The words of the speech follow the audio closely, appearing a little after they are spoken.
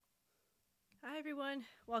everyone.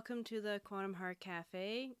 Welcome to the Quantum Heart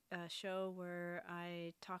Cafe, a show where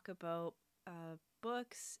I talk about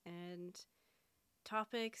books and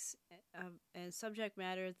topics and subject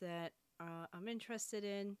matter that I'm interested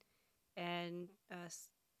in, and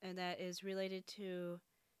and that is related to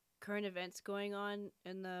current events going on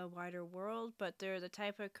in the wider world. But they're the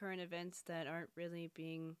type of current events that aren't really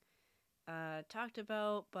being talked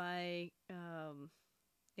about by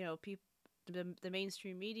people, the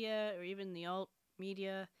mainstream media or even the alt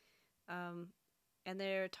media, um, and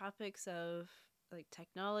they're topics of like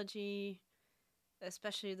technology,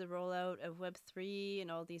 especially the rollout of Web3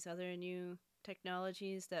 and all these other new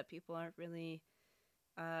technologies that people aren't really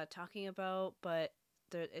talking about, but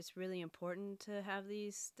it's really important to have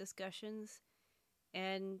these discussions,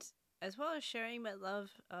 and as well as sharing my love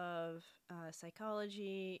of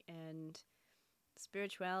psychology and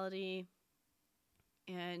spirituality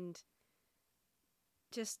and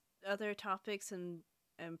just other topics and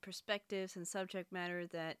perspectives and subject matter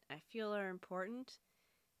that I feel are important.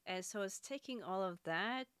 And so it's taking all of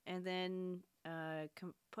that and then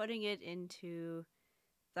putting it into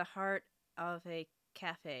the heart of a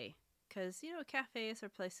cafe. Because, cafes are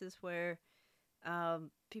places where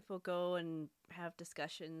people go and have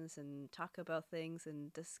discussions and talk about things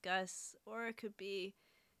and discuss, or it could be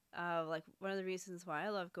like one of the reasons why I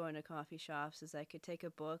love going to coffee shops is I could take a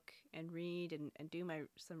book and read and do my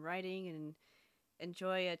some writing and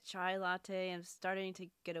enjoy a chai latte. I'm starting to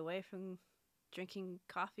get away from drinking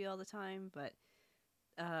coffee all the time, but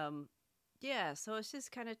um, yeah. So it's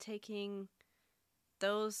just kind of taking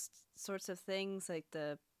those sorts of things like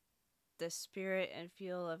the spirit and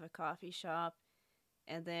feel of a coffee shop,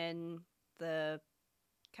 and then the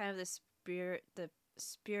kind of the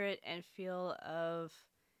spirit and feel of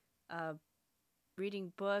uh,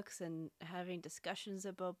 reading books and having discussions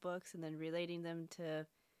about books and then relating them to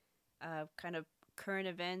kind of current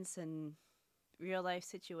events and real life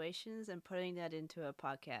situations and putting that into a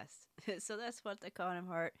podcast. So that's what the Quantum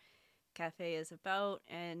Heart Cafe is about.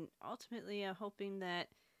 And ultimately, I'm hoping that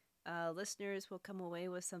listeners will come away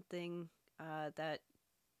with something that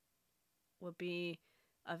will be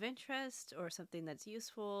of interest or something that's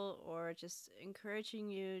useful or just encouraging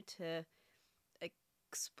you to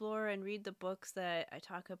explore and read the books that I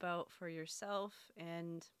talk about for yourself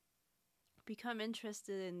and become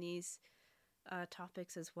interested in these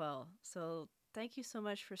topics as well. So, thank you so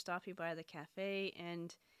much for stopping by the cafe.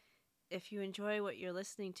 And if you enjoy what you're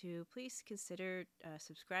listening to, please consider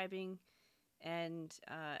subscribing and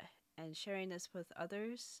sharing this with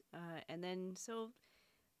others.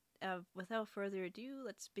 Without further ado,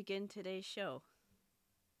 let's begin today's show.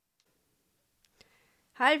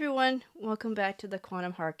 Hi, everyone. Welcome back to the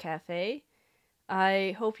Quantum Heart Cafe.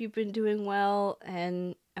 I hope you've been doing well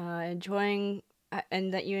and enjoying,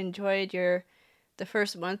 and that you enjoyed the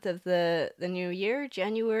first month of the new year,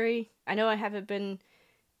 January. I know I haven't been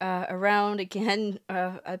around again.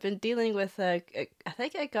 I've been dealing with I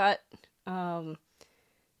think I got um,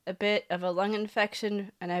 a bit of a lung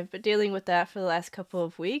infection, and I've been dealing with that for the last couple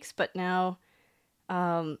of weeks. But now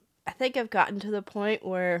I think I've gotten to the point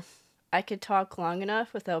where I could talk long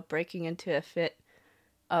enough without breaking into a fit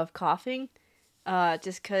of coughing.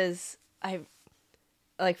 Just because I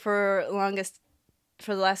like for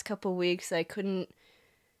the last couple of weeks I couldn't.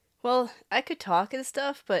 Well, I could talk and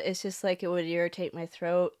stuff, but it's just like it would irritate my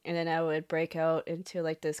throat, and then I would break out into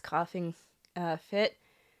like this coughing fit.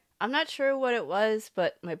 I'm not sure what it was,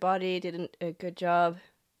 but my body did a good job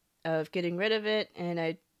of getting rid of it, and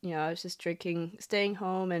I was just staying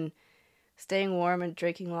home and staying warm and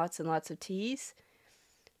drinking lots and lots of teas.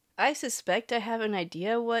 I suspect I have an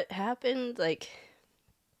idea what happened. Like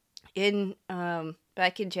in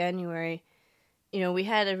back in January, we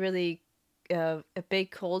had a really a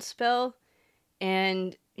big cold spell,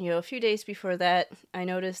 and a few days before that, I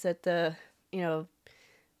noticed that the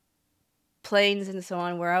planes and so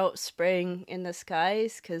on were out spraying in the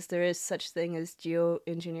skies because there is such thing as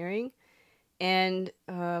geoengineering, and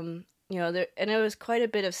and it was quite a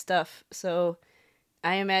bit of stuff. So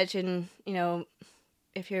I imagine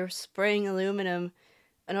if you're spraying aluminum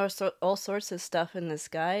and all sorts of stuff in the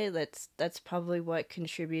sky, that's probably what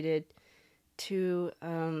contributed to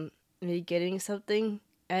me getting something.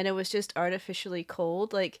 And it was just artificially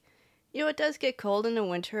cold. Like, it does get cold in the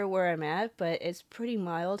winter where I'm at, but it's pretty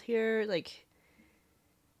mild here, like,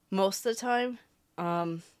 most of the time.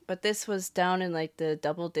 But this was down in, like, the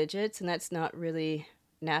double digits, and that's not really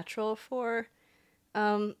natural for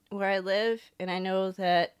where I live. And I know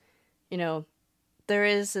that, you know, there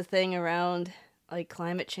is a thing around, like,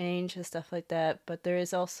 climate change and stuff like that, but there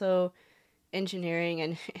is also engineering,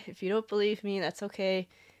 and if you don't believe me, that's okay.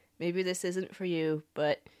 maybe this isn't for you,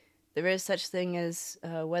 but there is such thing as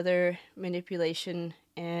weather manipulation,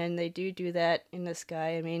 and they do that in the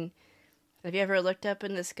sky. I mean, have you ever looked up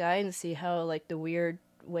in the sky and see how like the weird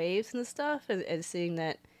waves and stuff, and seeing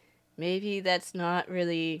that maybe that's not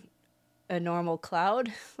really a normal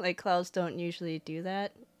cloud? Like clouds don't usually do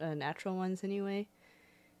that, natural ones anyway.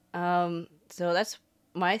 So that's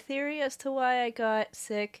my theory as to why I got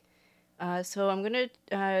sick. So I'm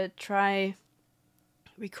gonna try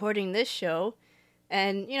recording this show,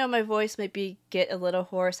 and my voice might be get a little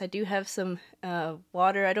hoarse. I do have some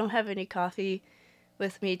water. I don't have any coffee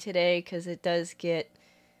with me today because it does get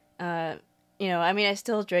I mean, I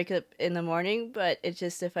still drink it in the morning, but it's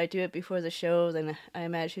just if I do it before the show, then I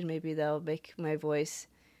imagine maybe that'll make my voice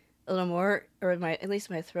a little more, or at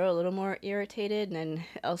least my throat a little more irritated, and then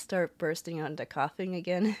I'll start bursting out into coughing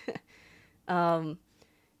again. um,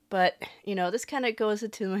 but this kind of goes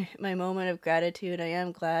into my moment of gratitude. I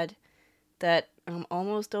am glad that I'm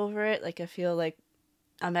almost over it. Like I feel like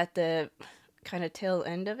I'm at the kind of tail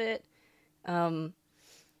end of it.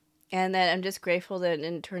 And that I'm just grateful that it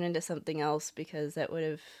didn't turn into something else, because that would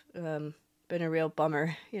have been a real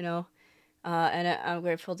bummer, and I'm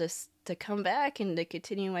grateful to come back and to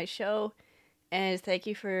continue my show. And thank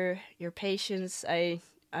you for your patience. I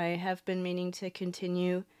have been meaning to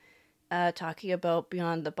continue talking about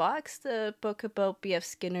Beyond the Box, the book about B.F.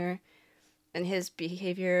 Skinner and his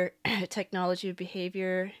behavior, technology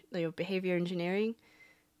behavior, behavior engineering.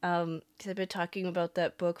 Because I've been talking about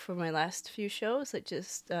that book for my last few shows, like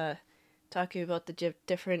just talking about the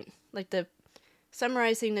different,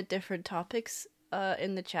 summarizing the different topics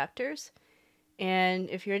in the chapters. And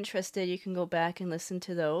if you're interested, you can go back and listen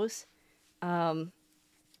to those.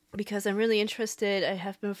 Because I'm really interested. I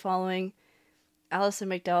have been following Alison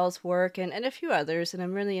McDowell's work and a few others, and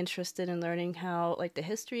I'm really interested in learning how, the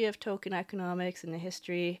history of token economics and the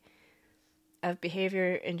history of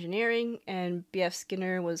behavior engineering, and B.F.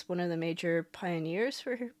 Skinner was one of the major pioneers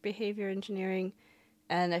for behavior engineering,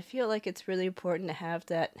 and I feel like it's really important to have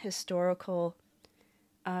that historical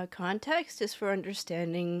context just for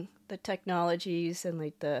understanding the technologies and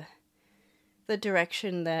the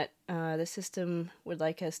direction that the system would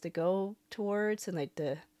like us to go towards, and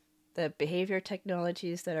the behavior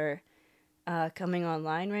technologies that are coming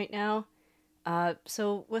online right now.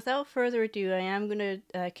 So without further ado, I am going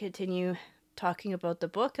to continue talking about the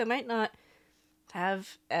book. I might not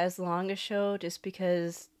have as long a show just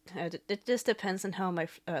because it just depends on how my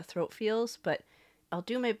throat feels, but I'll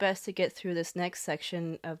do my best to get through this next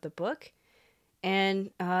section of the book.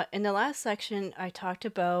 And in the last section, I talked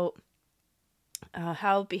about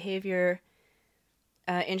how behavior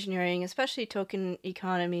engineering, especially token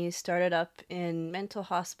economies, started up in mental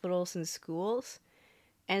hospitals and schools.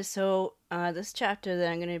 And so this chapter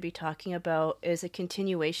that I'm going to be talking about is a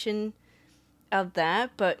continuation of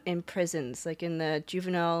that, but in prisons, like in the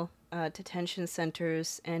juvenile detention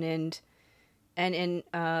centers and in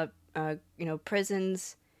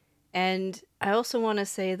prisons. And I also want to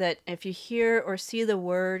say that if you hear or see the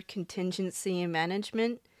word contingency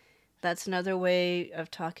management, that's another way of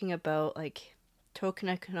talking about token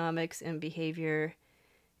economics and behavior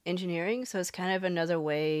engineering. So it's kind of another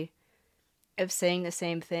way of saying the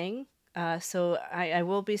same thing. So I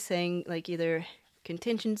will be saying either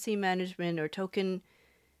contingency management or token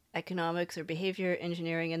economics or behavior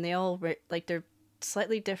engineering, and they all they're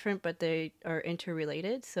slightly different, but they are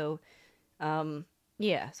interrelated. So so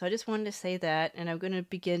I just wanted to say that, and I'm going to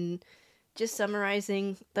begin just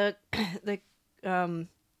summarizing the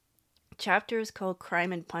chapter is called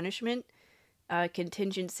Crime and Punishment,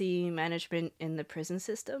 Contingency Management in the Prison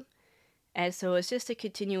System. And so it's just a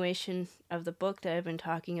continuation of the book that I've been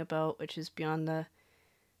talking about, which is Beyond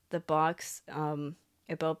the Box,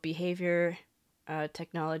 about behavior,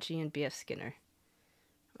 technology, and B.F. Skinner.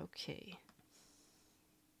 Okay.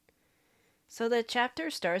 So the chapter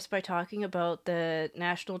starts by talking about the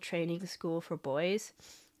National Training School for Boys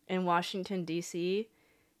in Washington, D.C.,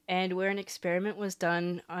 and where an experiment was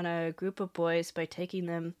done on a group of boys by taking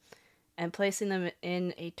them and placing them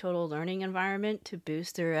in a total learning environment to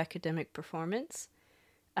boost their academic performance.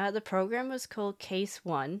 The program was called Case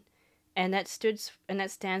 1, and that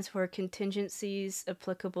stands for Contingencies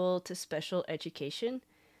Applicable to Special Education,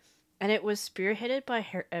 and it was spearheaded by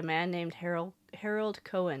a man named Harold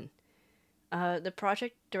Cohen. The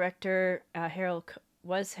project director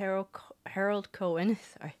was Harold Cohen,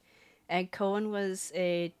 sorry, and Cohen was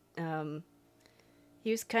he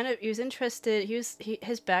was interested.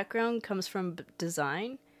 His background comes from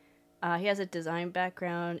design. He has a design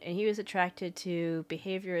background, and he was attracted to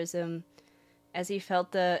behaviorism as he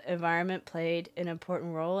felt the environment played an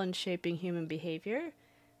important role in shaping human behavior.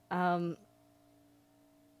 Um,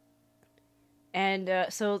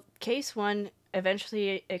 so case one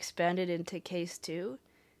eventually expanded into case two,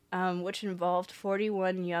 which involved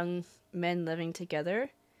 41 young men living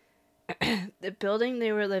together. The building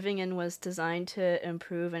they were living in was designed to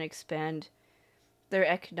improve and expand their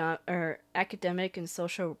academic and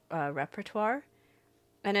social repertoire.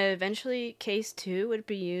 And eventually, case two would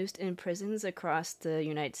be used in prisons across the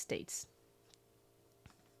United States.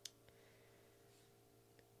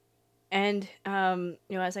 And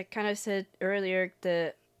as I kind of said earlier,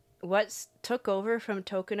 what took over from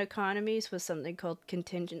token economies was something called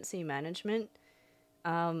contingency management.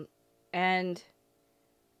 And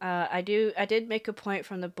I did make a point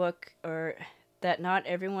from the book, or that not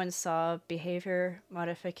everyone saw behavior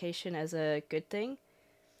modification as a good thing,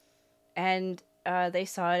 and they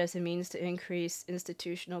saw it as a means to increase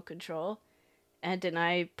institutional control and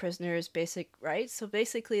deny prisoners basic rights. So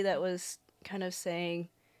basically, that was kind of saying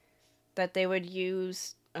that they would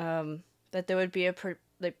use that there would be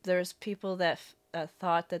there's people that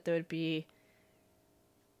thought that there would be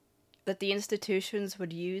that the institutions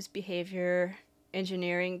would use behavior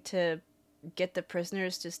engineering to get the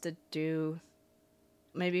prisoners just to do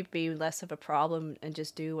maybe be less of a problem and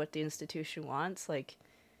just do what the institution wants, like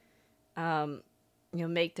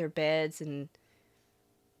make their beds and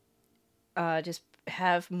just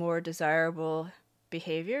have more desirable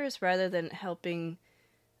behaviors rather than helping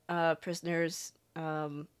prisoners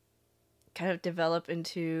kind of develop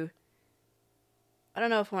into, I don't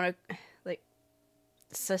know if I want to, like,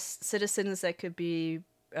 citizens that could be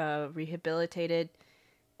rehabilitated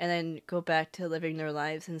and then go back to living their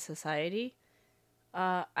lives in society.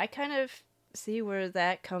 I kind of see where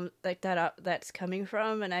that that's coming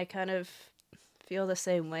from, and I kind of feel the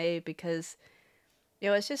same way because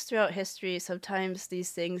it's just throughout history sometimes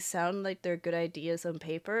these things sound like they're good ideas on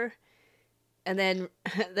paper, and then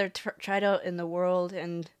they're tried out in the world,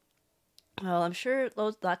 and well, I'm sure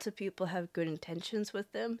lots of people have good intentions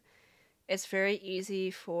with them. It's very easy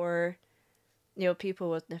for people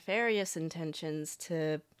with nefarious intentions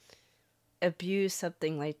to abuse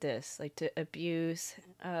something like this, like to abuse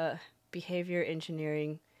behavior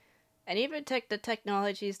engineering, and even the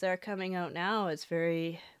technologies that are coming out now. It's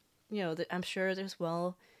very, I'm sure there's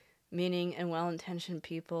well-meaning and well-intentioned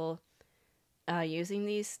people using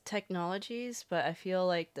these technologies, but I feel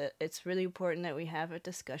like that it's really important that we have a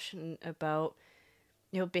discussion about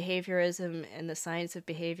behaviorism and the science of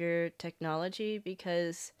behavior technology,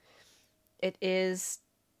 because it is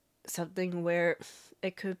something where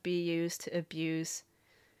it could be used to abuse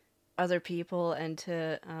other people and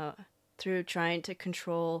to through trying to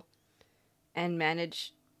control and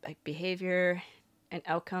manage like behavior and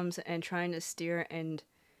outcomes and trying to steer and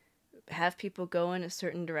have people go in a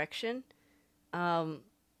certain direction, or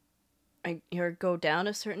go down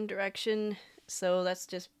a certain direction. So that's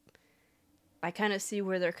just, I kind of see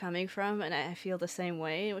where they're coming from, and I feel the same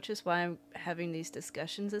way, which is why I'm having these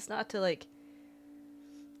discussions. It's not to like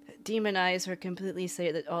demonize or completely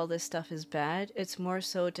say that all this stuff is bad. It's more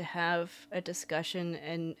so to have a discussion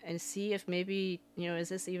and see if maybe, is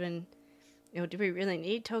this even, do we really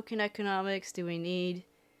need token economics? Do we need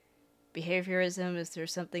behaviorism? Is there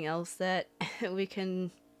something else that we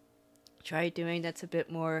can try doing that's a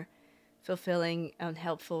bit more fulfilling and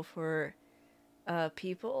helpful for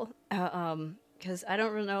people? Because I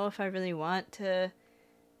don't really know if I really want to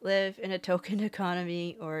live in a token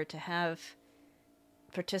economy or to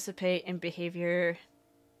participate in behavior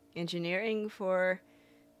engineering for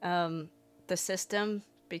the system,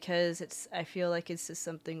 because I feel like it's just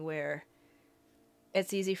something where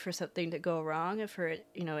it's easy for something to go wrong and for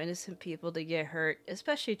innocent people to get hurt,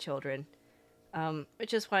 especially children,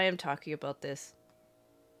 which is why I'm talking about this.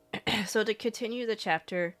 So to continue the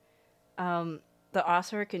chapter, the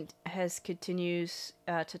author continues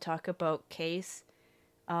to talk about Case,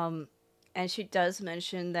 and she does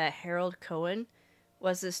mention that Harold Cohen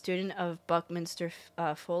was a student of Buckminster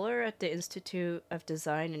Fuller at the Institute of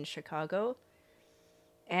Design in Chicago,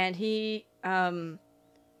 and he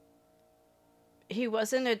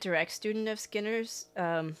wasn't a direct student of Skinner's,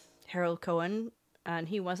 Harold Cohen, and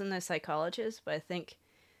he wasn't a psychologist, but I think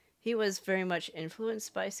he was very much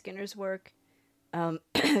influenced by Skinner's work,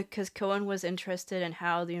 because Cohen was interested in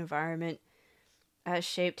how the environment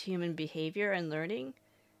shaped human behavior and learning,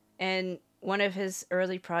 and one of his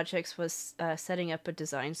early projects was setting up a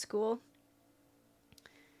design school.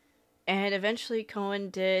 And eventually Cohen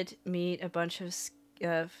did meet a bunch of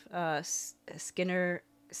Skinner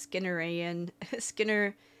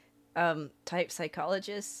type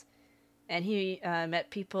psychologists, and he met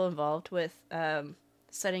people involved with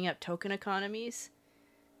setting up token economies.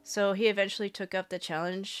 So he eventually took up the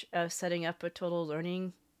challenge of setting up a total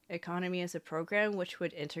learning economy as a program, which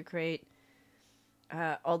would integrate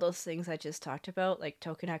all those things I just talked about, like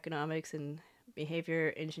token economics and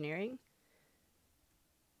behavior engineering.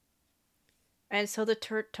 And so the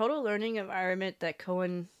total learning environment that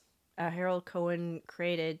Harold Cohen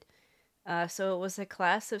created, so it was a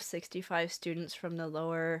class of 65 students from the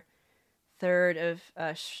lower third of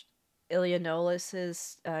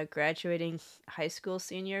Illinois's graduating high school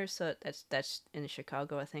seniors. So that's in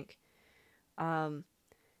Chicago, I think.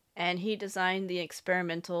 And he designed the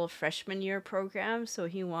experimental freshman year program. So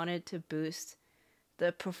he wanted to boost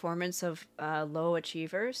the performance of low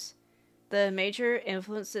achievers. The major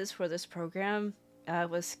influences for this program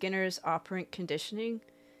was Skinner's operant conditioning,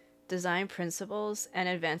 design principles, and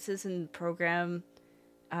advances in program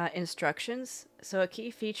instructions. So a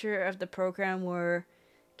key feature of the program were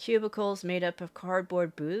cubicles made up of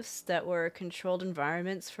cardboard booths that were controlled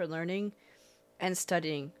environments for learning and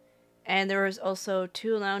studying. And there was also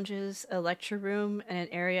 2 lounges, a lecture room, and an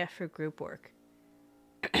area for group work.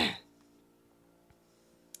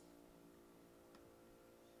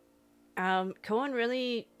 Cohen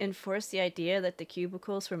really enforced the idea that the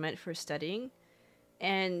cubicles were meant for studying.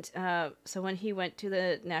 And so when he went to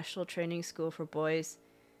the National Training School for Boys,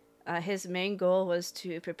 his main goal was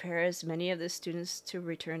to prepare as many of the students to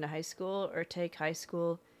return to high school or take high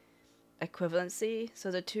school equivalency. So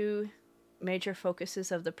the 2 major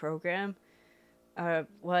focuses of the program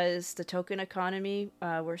was the token economy,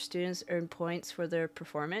 where students earn points for their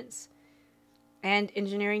performance, and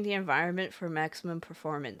engineering the environment for maximum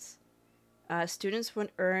performance. Students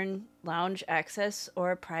would earn lounge access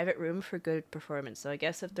or a private room for good performance. So I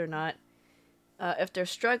guess if they're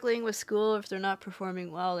struggling with school, if they're not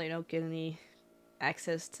performing well, they don't get any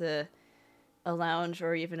access to a lounge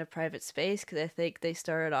or even a private space, because I think they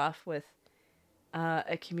started off with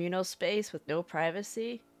a communal space with no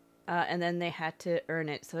privacy, and then they had to earn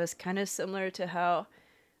it. So it's kind of similar to how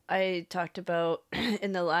I talked about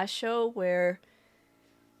in the last show, where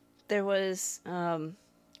there was,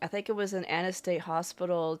 I think it was an Anna State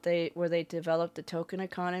Hospital, where they developed the token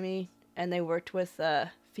economy, and they worked with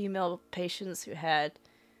female patients who had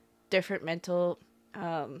different mental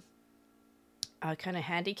kind of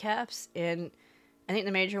handicaps, and I think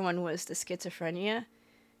the major one was the schizophrenia.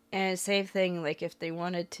 And same thing, like if they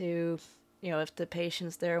wanted to, if the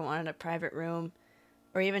patients there wanted a private room,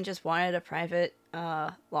 or even just wanted a private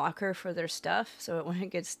locker for their stuff so it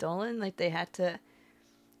wouldn't get stolen, like they had to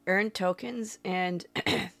earn tokens and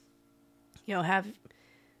have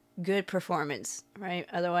good performance, right?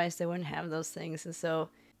 Otherwise they wouldn't have those things. And so,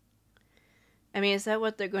 I mean, is that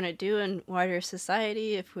what they're going to do in wider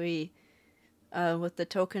society if we, with the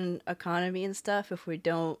token economy and stuff, if we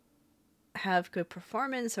don't have good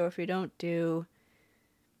performance, or if we don't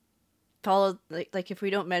follow, like if we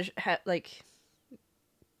don't measure,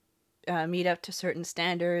 meet up to certain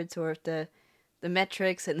standards, or if the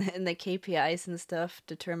metrics and the KPIs and stuff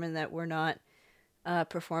determine that we're not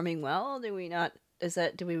performing well, do we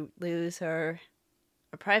lose our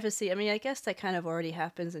privacy? I mean, I guess that kind of already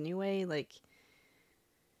happens anyway. Like,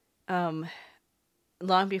 long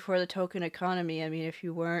before the token economy, I mean, if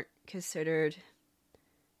you weren't considered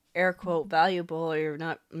air quote valuable, or you're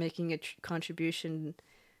not making a contribution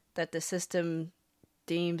that the system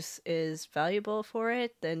deems is valuable for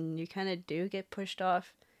it, then you kind of do get pushed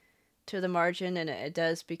off to the margin, and it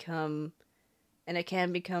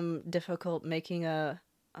can become difficult making a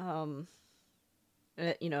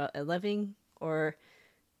living, or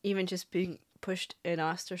even just being pushed and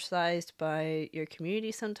ostracized by your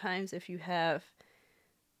community sometimes if you have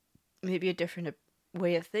maybe a different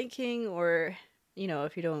way of thinking, or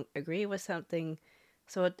if you don't agree with something.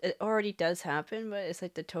 So it already does happen, but it's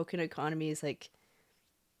like the token economy is like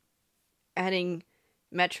adding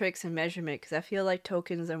metrics and measurement, because I feel like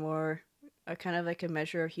tokens are kind of like a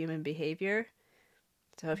measure of human behavior.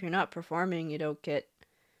 So if you're not performing, you don't get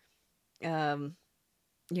you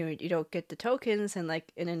don't get the tokens. And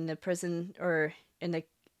like in the prison, or in the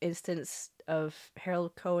instance of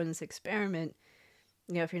Harold Cohen's experiment,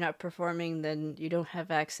 if you're not performing, then you don't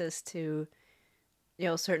have access to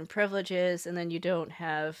certain privileges, and then you don't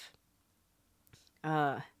have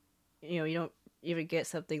you don't even get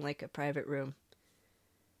something like a private room.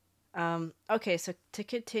 Okay, so to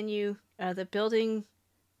continue, the building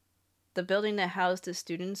that housed the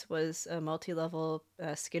students was a multi-level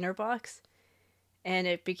Skinner box, and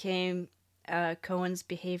it became Cohen's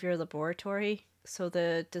behavior laboratory. So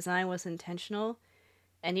the design was intentional,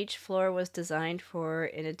 and each floor was designed for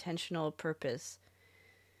an intentional purpose.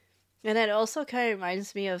 And that also kind of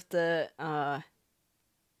reminds me of the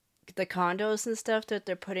the condos and stuff that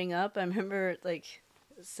they're putting up. I remember like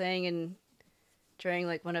saying during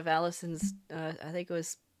like one of Allison's, I think it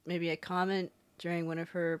was maybe a comment during one of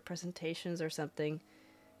her presentations or something,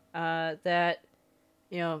 that,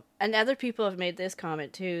 and other people have made this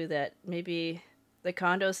comment too, that maybe the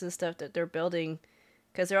condos and stuff that they're building,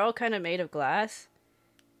 because they're all kind of made of glass,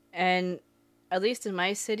 and at least in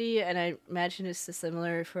my city, and I imagine it's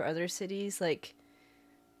similar for other cities, like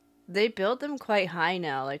they build them quite high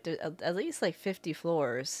now, like at least like 50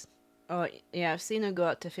 floors. Oh, yeah, I've seen them go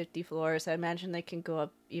up to 50 floors. I imagine they can go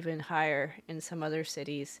up even higher in some other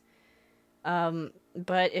cities.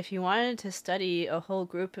 But if you wanted to study a whole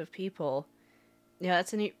group of people,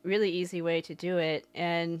 that's a really easy way to do it.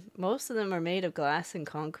 And most of them are made of glass and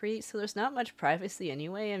concrete, so there's not much privacy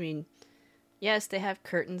anyway. I mean, yes, they have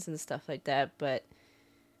curtains and stuff like that, but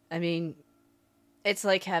I mean, it's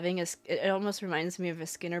like having it almost reminds me of a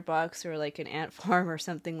Skinner box or like an ant farm or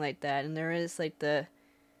something like that. And there is like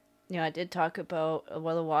I did talk about a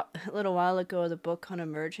little while ago the book on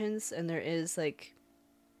emergence, and there is like,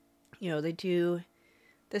 the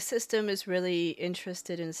system is really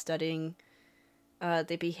interested in studying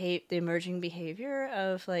the emerging behavior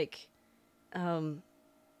of like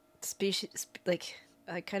species, like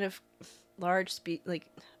kind of large like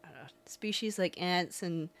I don't know, species like ants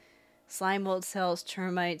and slime mold cells,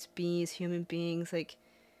 termites, bees, human beings, like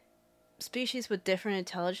species with different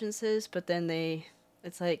intelligences, but then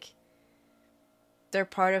it's like they're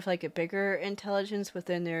part of like a bigger intelligence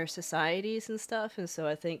within their societies and stuff. And so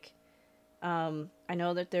I think I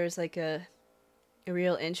know that there's like a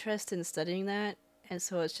real interest in studying that. And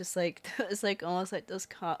so it's just like it's like almost like those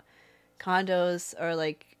condos or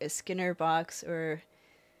like a Skinner box or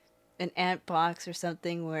an ant box or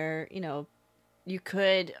something where you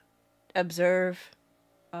could observe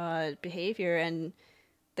behavior. And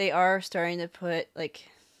they are starting to put like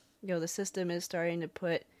the system is starting to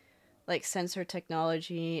put like sensor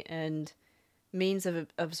technology and means of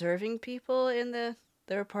observing people in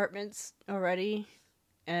their apartments already,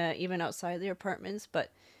 even outside their apartments.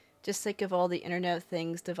 But just think of all the Internet of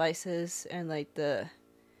Things devices and like the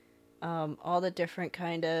all the different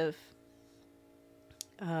kind of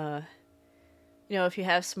if you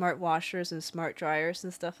have smart washers and smart dryers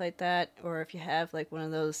and stuff like that, or if you have like one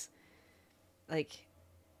of those like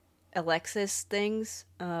Alexis things,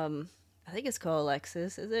 I think it's called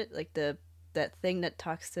Alexis, is it? Like that thing that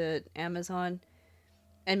talks to Amazon.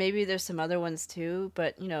 And maybe there's some other ones too,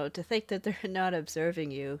 but to think that they're not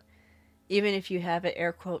observing you, even if you have it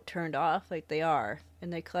air quote turned off, like they are,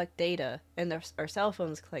 and they collect data, and our cell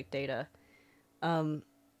phones collect data.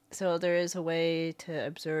 So there is a way to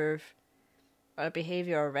observe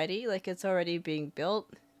behavior already, like it's already being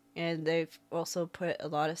built, and they've also put a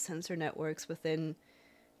lot of sensor networks within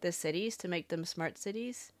the cities to make them smart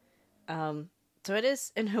cities. So it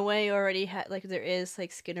is in a way already like there is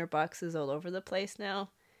like Skinner boxes all over the place now.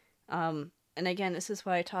 And again, this is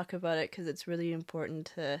why I talk about it, because it's really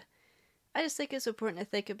important I just think it's important to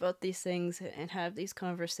think about these things and have these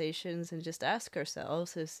conversations and just ask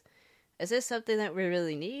ourselves, is this something that we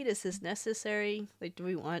really need? Is this necessary? Like, do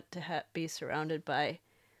we want to be surrounded by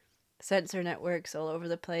sensor networks all over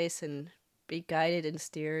the place and be guided and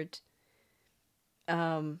steered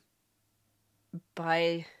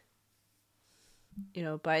by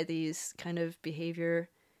these kind of behavior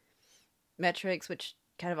metrics, which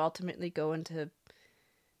kind of ultimately go into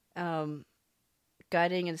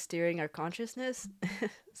guiding and steering our consciousness?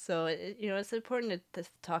 So it's important to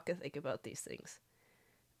talk and think about these things.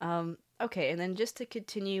 Okay, and then just to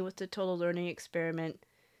continue with the total learning experiment,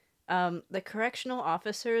 the correctional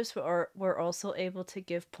officers were also able to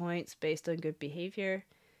give points based on good behavior.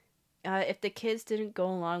 If the kids didn't go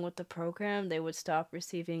along with the program, they would stop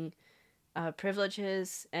receiving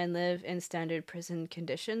privileges and live in standard prison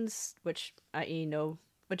conditions, which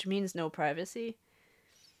means no privacy.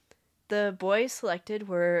 The boys selected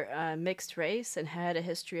were mixed race and had a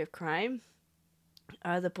history of crime.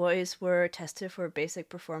 The boys were tested for basic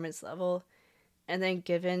performance level and then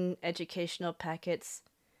given educational packets.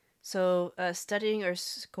 So studying or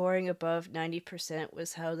scoring above 90%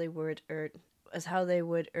 was how they would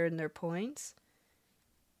earn their points.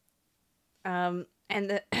 And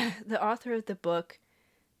the author of the book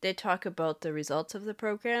did talk about the results of the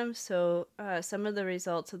program. So some of the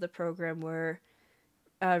results of the program were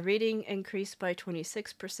reading increased by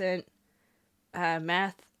 26%,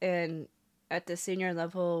 math and at the senior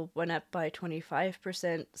level went up by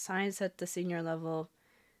 25%, science at the senior level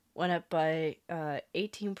went up by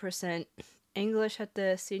 18%, English at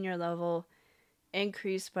the senior level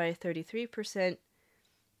increased by 33%,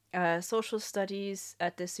 Social studies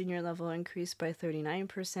at the senior level increased by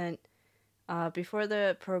 39%. Before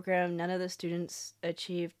the program, none of the students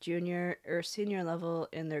achieved junior or senior level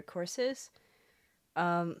in their courses.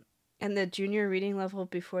 Um, and the junior reading level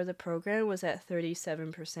before the program was at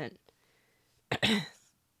 37%.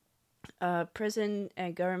 Prison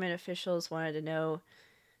and government officials wanted to know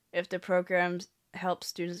if the programs help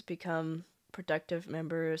students become productive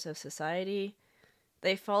members of society.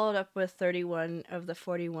 They followed up with 31 of the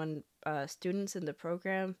 41 students in the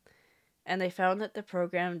program, and they found that the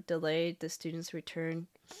program delayed the students' return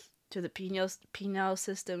to the penal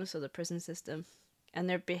system, so the prison system, and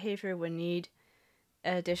their behavior would need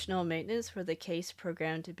additional maintenance for the CASE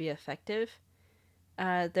program to be effective.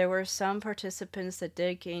 There were some participants that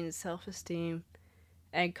did gain self-esteem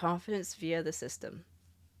and confidence via the system.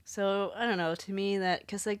 So I don't know, to me that,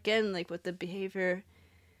 because again, like with the behavior,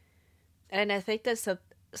 and I think that's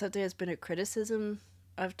something that's been a criticism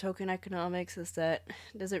of token economics, is that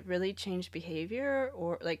does it really change behavior?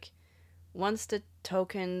 Or like once the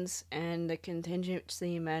tokens and the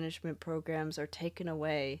contingency management programs are taken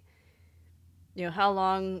away, how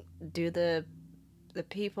long do the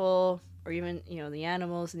people, or even the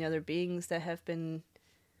animals and the other beings that have been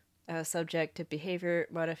subject to behavior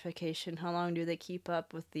modification, how long do they keep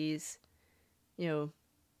up with these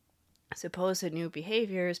supposed new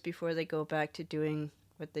behaviors before they go back to doing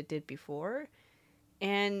what they did before?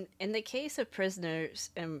 And in the case of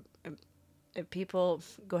prisoners and people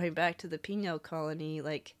going back to the penal colony,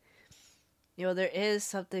 like, there is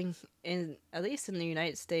something in, at least in the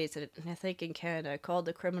United States, and I think in Canada, called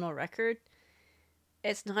the criminal record.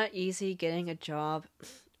 It's not easy getting a job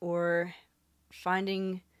or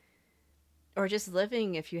finding or just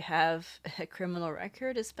living if you have a criminal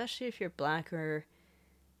record, especially if you're black or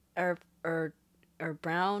or or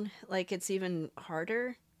brown. Like, it's even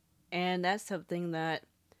harder, and that's something that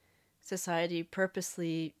society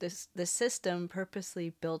purposely, the system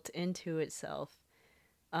purposely built into itself.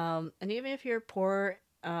 And even if you're poor,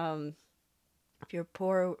 if you're a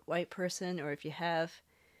poor white person, or if you have,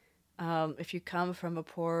 if you come from a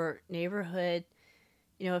poor neighborhood,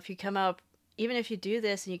 if you come out, even if you do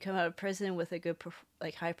this and you come out of prison with a good,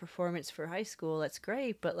 like, high performance for high school, that's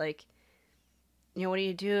great. But like, what do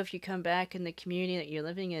you do if you come back and the community that you're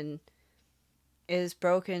living in is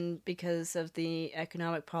broken because of the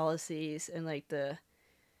economic policies and like the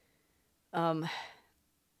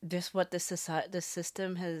just what the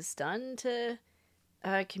system has done to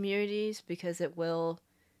communities, because it will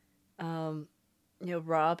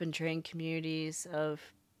rob and drain communities of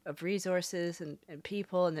resources and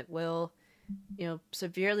people, and it will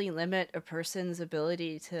severely limit a person's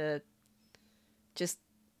ability to just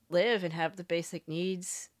live and have the basic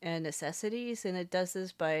needs and necessities, and it does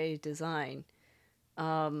this by design.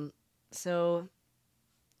 So,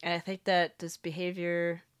 and I think that this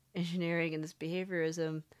behavior engineering and this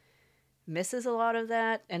behaviorism misses a lot of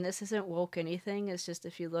that. And this isn't woke anything. It's just,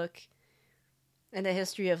 if you look in the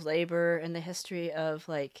history of labor and the history of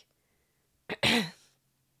like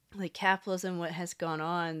like capitalism, what has gone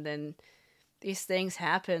on, then these things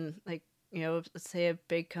happen. Like, let's say a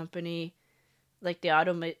big company like the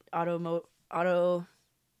auto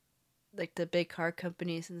like the big car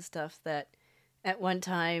companies and stuff that at one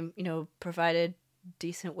time provided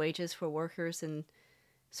decent wages for workers in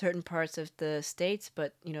certain parts of the states,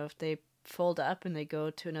 but if they fold up and they go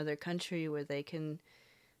to another country where they can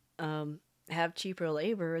have cheaper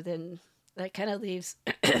labor, then that kind of leaves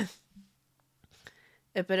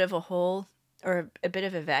a bit of a hole, or a bit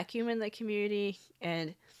of a vacuum in the community,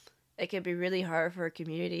 and it can be really hard for a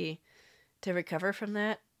community to recover from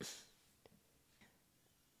that.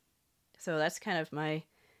 So that's kind of my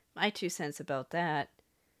 2 cents about that.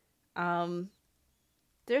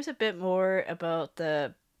 There's a bit more about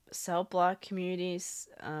the cell block communities,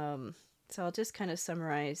 so I'll just kind of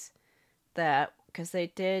summarize that, because they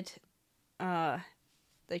did,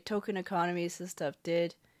 like, token economies and stuff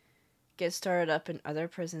did get started up in other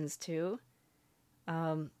prisons too,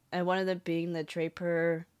 and one of them being the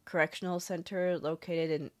Draper Correctional Center, located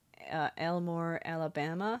in Elmore,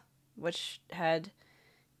 Alabama, which had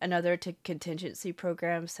another contingency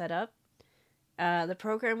program set up. The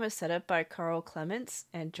program was set up by Carl Clements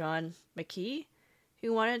and John McKee,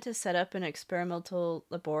 who wanted to set up an experimental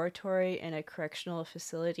laboratory in a correctional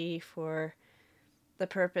facility for the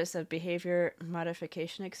purpose of behavior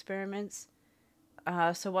modification experiments.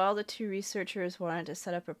 So while the two researchers wanted to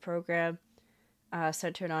set up a program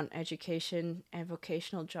centered on education and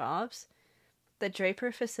vocational jobs, the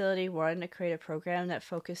Draper facility wanted to create a program that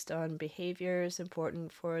focused on behaviors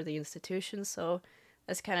important for the institution. So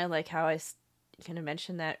that's kind of like how I kind of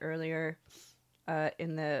mentioned that earlier.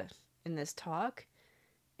 in this talk,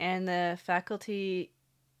 and the faculty's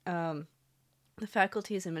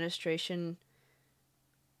administration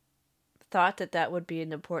thought that that would be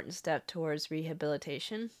an important step towards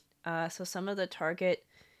rehabilitation. So some of the target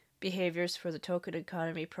behaviors for the token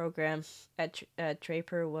economy program at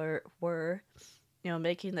Draper were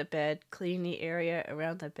making the bed, cleaning the area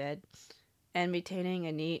around the bed, and maintaining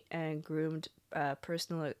a neat and groomed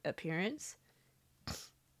personal appearance.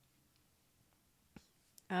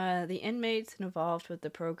 The inmates involved with the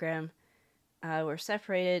program were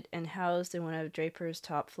separated and housed in one of Draper's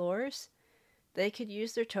top floors. They could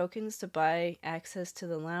use their tokens to buy access to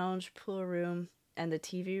the lounge, pool room, and the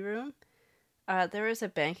TV room. There was a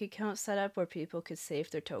bank account set up where people could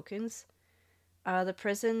save their tokens. The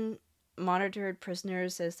prison monitored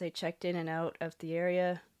prisoners as they checked in and out of the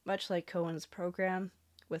area, much like Cohen's program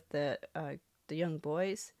with the young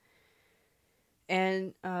boys.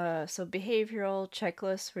 And so behavioral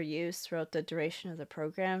checklists were used throughout the duration of the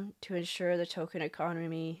program to ensure the token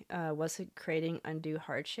economy wasn't creating undue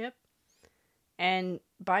hardship. And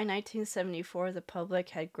by 1974, the public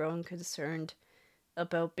had grown concerned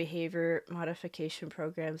about behavior modification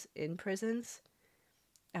programs in prisons.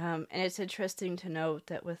 And it's interesting to note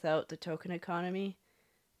that without the token economy,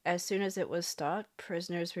 as soon as it was stopped,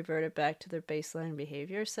 prisoners reverted back to their baseline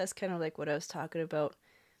behavior. So that's kind of like what I was talking about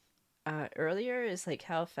earlier, is like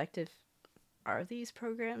how effective are these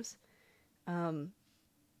programs. And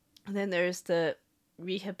then there's the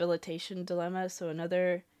rehabilitation dilemma. So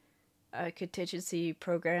another contingency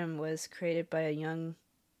program was created by a young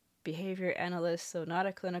behavior analyst, so not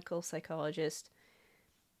a clinical psychologist,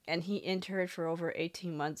 and he interned for over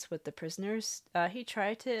 18 months with the prisoners. He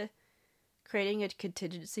tried to creating a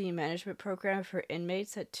contingency management program for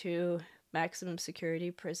inmates at 2 maximum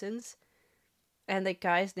security prisons. And the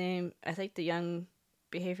guy's name, I think the young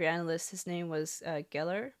behavior analyst, his name was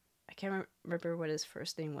Geller. I can't remember what his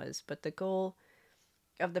first name was, but the goal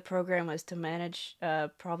of the program was to manage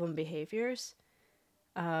problem behaviors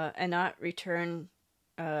and not return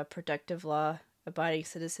productive law-abiding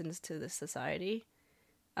citizens to the society.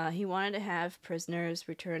 He wanted to have prisoners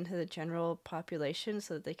return to the general population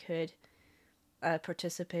so that they could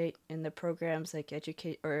participate in the programs like in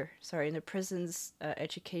the prison's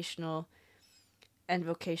educational and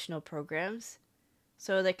vocational programs.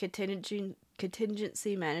 So the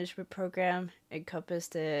contingency management program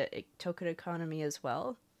encompassed a token economy as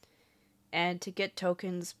well. And to get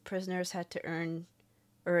tokens, prisoners had to earn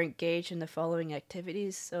or engage in the following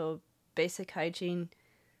activities. So basic hygiene,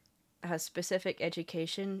 specific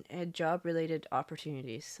education, and job-related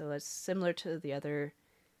opportunities. So that's similar to the other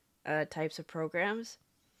types of programs.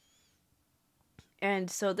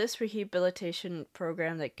 And so this rehabilitation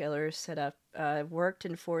program that Geller set up worked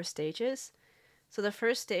in 4 stages. So the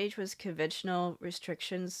first stage was conventional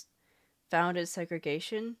restrictions found in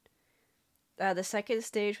segregation. The second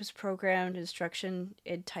stage was programmed instruction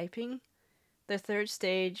in typing. The third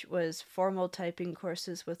stage was formal typing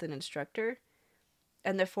courses with an instructor.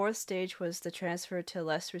 And the fourth stage was the transfer to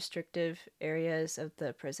less restrictive areas of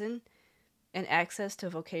the prison and access to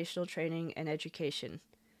vocational training and education.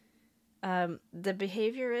 The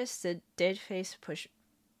behaviorists did face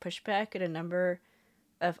pushback and a number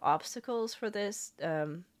of obstacles for this.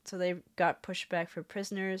 So they got pushback from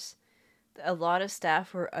prisoners. A lot of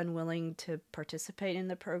staff were unwilling to participate in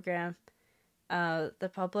the program.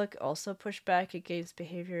 The public also pushed back against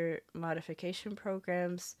behavior modification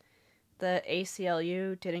programs. The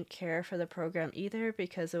ACLU didn't care for the program either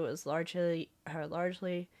because it was largely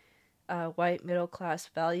white middle-class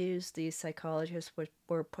values these psychologists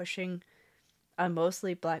were pushing on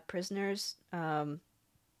mostly black prisoners.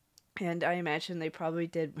 And I imagine they probably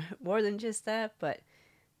did more than just that, but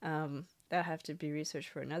that'll have to be researched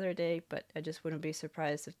for another day, but I just wouldn't be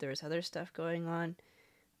surprised if there was other stuff going on.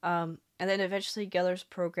 And then eventually Geller's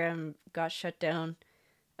program got shut down,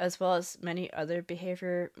 as well as many other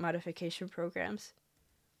behavior modification programs.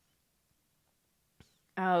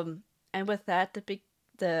 And with that,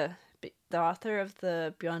 the author of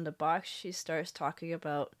the Beyond the Box, she starts talking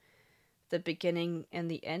about the beginning and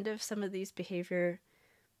the end of some of these behavior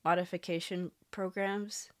modification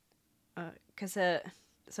programs.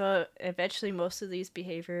 So eventually most of these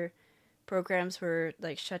behavior programs were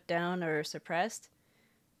like shut down or suppressed.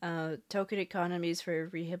 Token economies for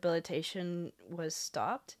rehabilitation was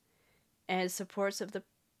stopped, and supporters of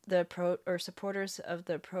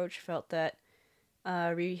the approach felt that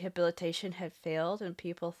rehabilitation had failed, and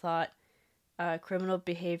people thought criminal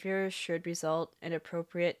behavior should result in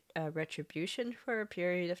appropriate retribution for a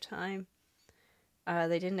period of time.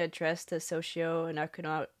 They didn't address the socio and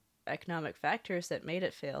economic factors that made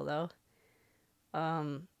it fail, though.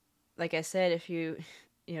 Um, like I said, if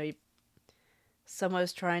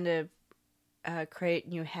someone's trying to create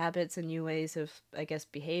new habits and new ways of, I guess,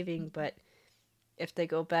 behaving, but if they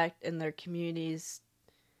go back in their communities,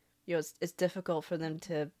 it's difficult for them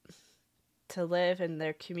to live, and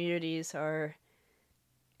their communities are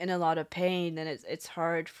in a lot of pain, and it's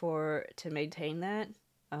hard to maintain that.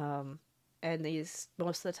 Um, and these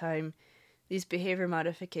most of the time, these behavior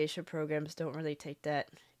modification programs don't really take that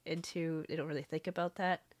into. They don't really think about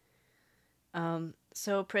that.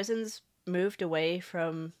 So prisons moved away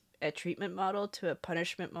from a treatment model to a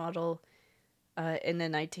punishment model in the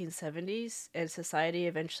 1970s, and society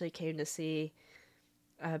eventually came to see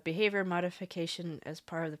behavior modification as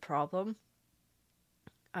part of the problem.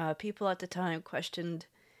 People at the time questioned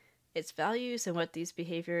its values and what these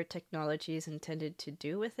behavior technologies intended to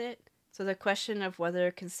do with it. So the question of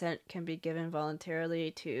whether consent can be given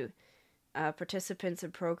voluntarily to participants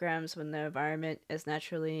in programs when the environment is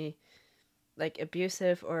naturally like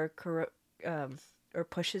abusive or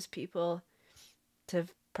pushes people to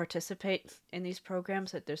participate in these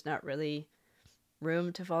programs, that there's not really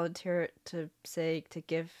room to volunteer to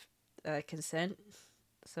give consent.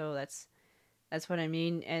 So that's what I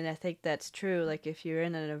mean, and I think that's true. Like if you're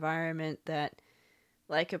in an environment that,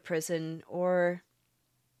 like a prison or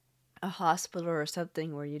a hospital or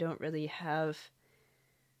something, where you don't really have,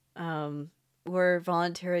 where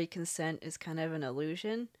voluntary consent is kind of an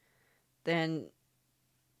illusion, then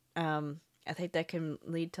I think that can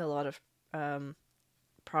lead to a lot of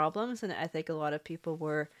problems, and I think a lot of people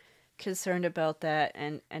were concerned about that,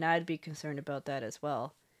 and I'd be concerned about that as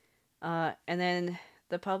well. And then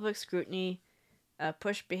the public scrutiny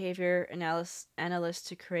pushed behavior analysts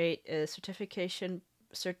to create a certification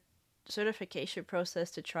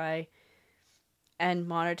process to try and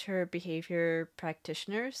monitor behavior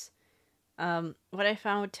practitioners. What I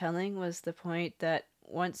found telling was the point that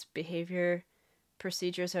once behavior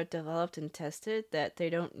procedures are developed and tested, that they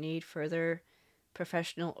don't need further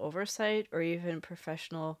professional oversight or even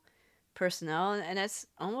professional personnel. And it's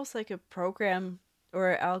almost like a program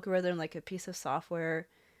or algorithm, like a piece of software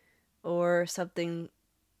or something,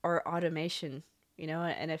 or automation,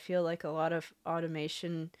 and I feel like a lot of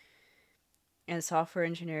automation and software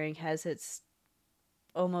engineering has its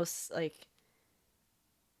almost like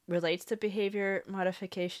relates to behavior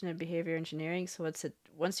modification and behavior engineering. So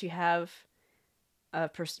once you have a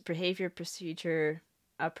behavior procedure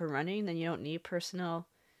up and running, then you don't need personnel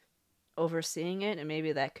overseeing it, and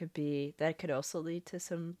maybe that could also lead to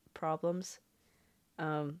some problems.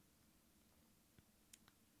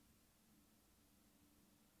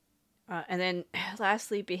 And then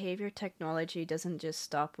lastly, behavior technology doesn't just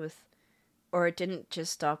stop with, or it didn't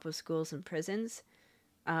just stop with schools and prisons.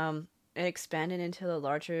 It expanded into the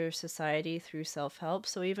larger society through self-help.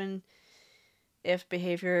 So even if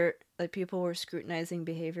people were scrutinizing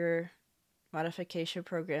behavior modification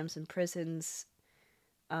programs in prisons,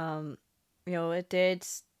 it did,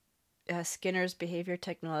 Skinner's behavior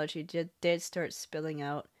technology did start spilling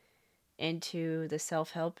out into the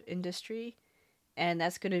self-help industry. And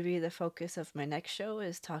that's going to be the focus of my next show,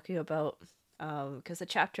 is talking about, because the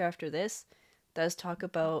chapter after this does talk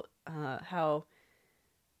about how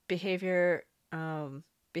behaviorism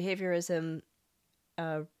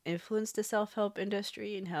influenced the self-help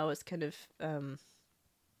industry and how it's kind of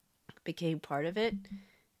became part of it.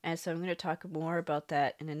 And so I'm going to talk more about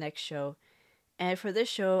that in the next show. And for this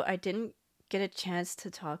show, I didn't get a chance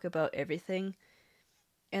to talk about everything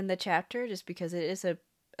in the chapter, just because it is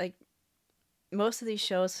most of these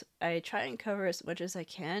shows, I try and cover as much as I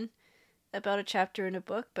can about a chapter in a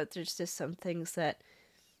book, but there's just some things that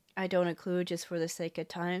I don't include just for the sake of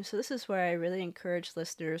time. So this is where I really encourage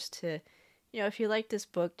listeners to, if you like this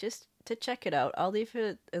book, just to check it out. I'll leave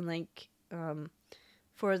a link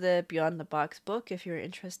for the Beyond the Box book if you're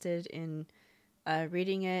interested in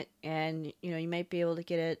reading it, and you might be able to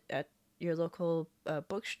get it at your local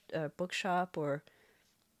bookshop or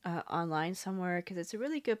online somewhere, because it's a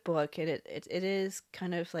really good book, and it is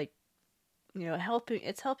kind of like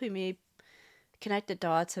helping me connect the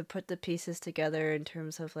dots and put the pieces together in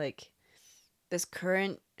terms of like this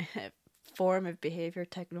current form of behavior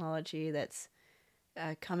technology that's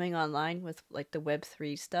coming online with like the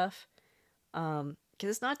Web3 stuff, because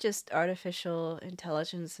it's not just artificial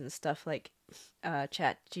intelligence and stuff like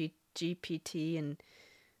GPT and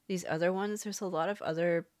these other ones. There's a lot of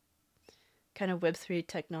other kind of Web3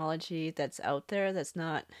 technology that's out there that's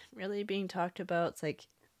not really being talked about. It's like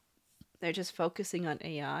they're just focusing on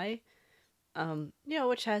AI,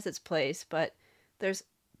 which has its place, but there's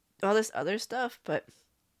all this other stuff.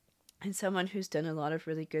 And someone who's done a lot of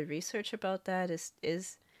really good research about that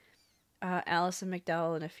is Alison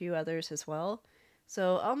McDowell and a few others as well.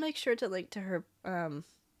 So I'll make sure to link to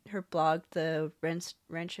her blog, The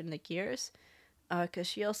Wrench in the Gears, because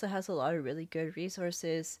she also has a lot of really good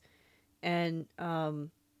resources and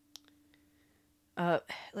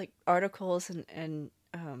like articles and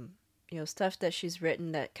stuff that she's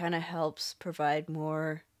written that kind of helps provide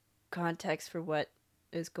more context for what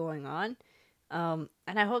is going on. And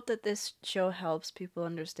I hope that this show helps people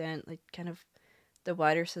understand like kind of the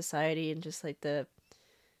wider society and just like you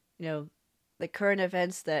know the current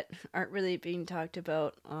events that aren't really being talked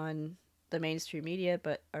about on the mainstream media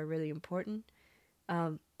but are really important.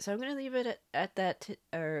 So I'm gonna leave it at that,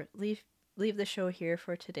 or leave the show here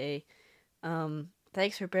for today.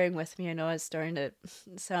 Thanks for bearing with me. I know it's starting to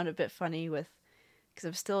sound a bit funny because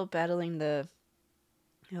I'm still battling the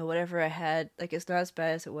whatever I had. Like, it's not as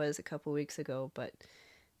bad as it was a couple weeks ago, but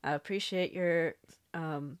I appreciate your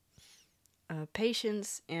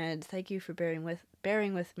patience, and thank you for bearing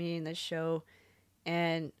with me in this show.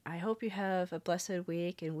 And I hope you have a blessed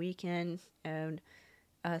week and weekend. And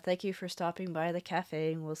thank you for stopping by the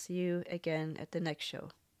cafe. And we'll see you again at the next show.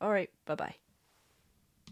 All right, bye bye.